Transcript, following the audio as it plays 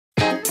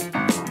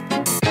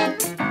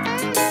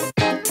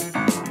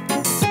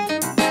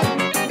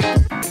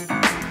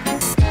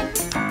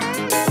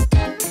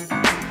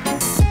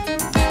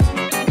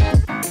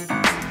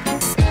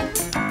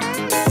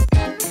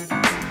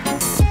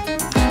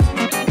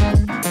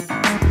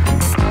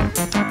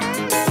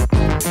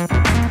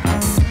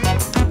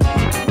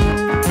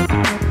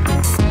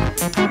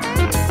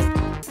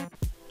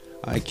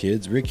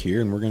kids, Rick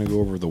here, and we're going to go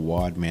over the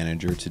Wad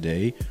Manager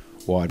today.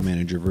 Wad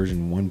Manager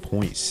version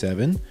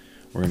 1.7.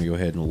 We're going to go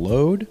ahead and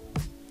load.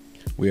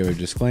 We have a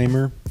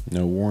disclaimer,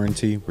 no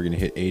warranty. We're going to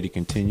hit A to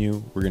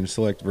continue. We're going to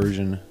select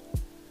version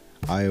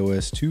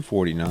iOS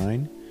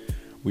 249.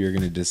 We are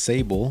going to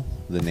disable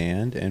the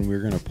NAND, and we're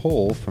going to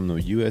pull from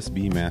the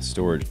USB mass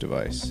storage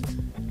device.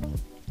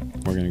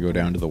 We're going to go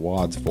down to the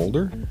WADs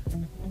folder.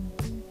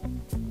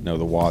 No,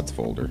 the WADs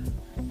folder.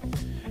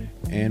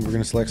 And we're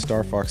going to select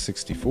Starfox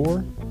 64,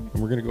 and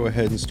we're going to go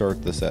ahead and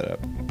start the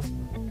setup.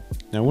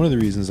 Now, one of the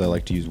reasons I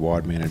like to use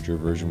Wad Manager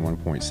version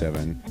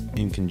 1.7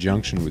 in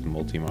conjunction with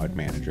Multi-Mod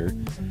Manager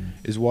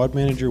is Wad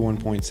Manager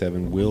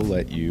 1.7 will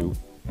let you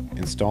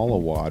install a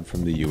WAD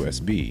from the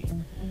USB,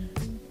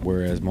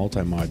 whereas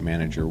Multi-Mod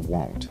Manager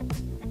won't.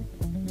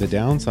 The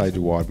downside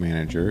to Wad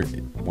Manager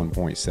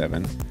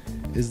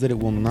 1.7 is that it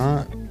will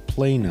not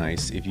play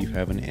nice if you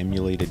have an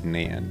emulated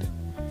NAND.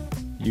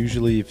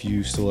 Usually if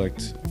you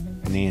select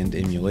NAND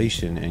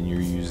emulation and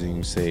you're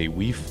using, say,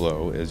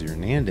 WeFlow as your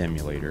NAND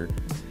emulator,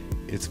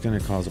 it's going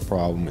to cause a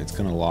problem. It's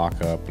going to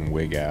lock up and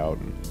wig out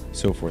and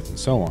so forth and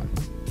so on.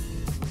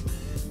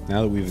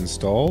 Now that we've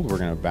installed, we're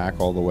going to back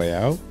all the way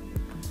out.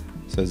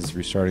 It says it's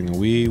restarting the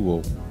Wii.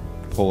 We'll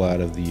pull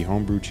out of the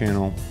homebrew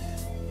channel.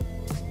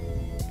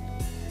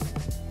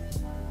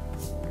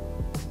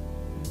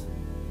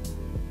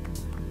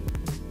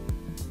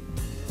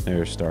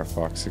 There's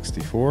Starfox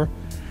 64.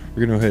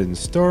 We're going to go ahead and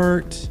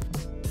start.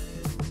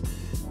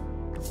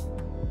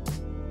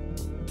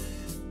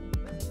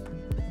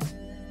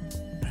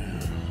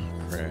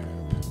 Crap.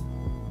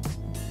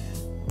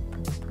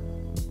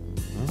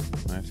 Well,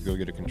 I have to go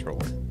get a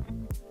controller.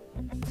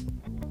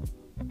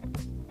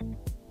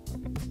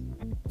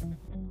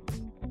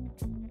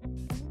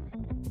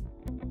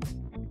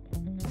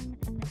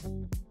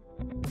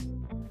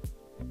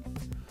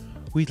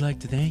 We'd like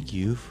to thank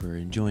you for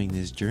enjoying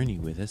this journey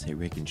with us at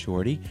Rick and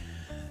Shorty.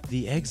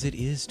 The exit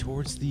is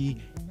towards the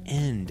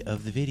end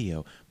of the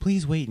video.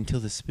 Please wait until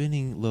the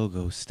spinning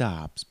logo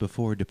stops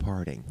before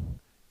departing.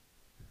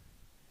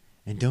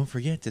 And don't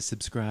forget to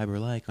subscribe or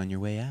like on your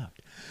way out.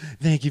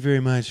 Thank you very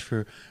much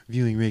for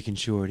viewing Rick and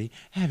Shorty.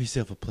 Have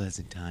yourself a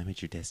pleasant time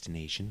at your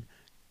destination.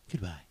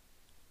 Goodbye.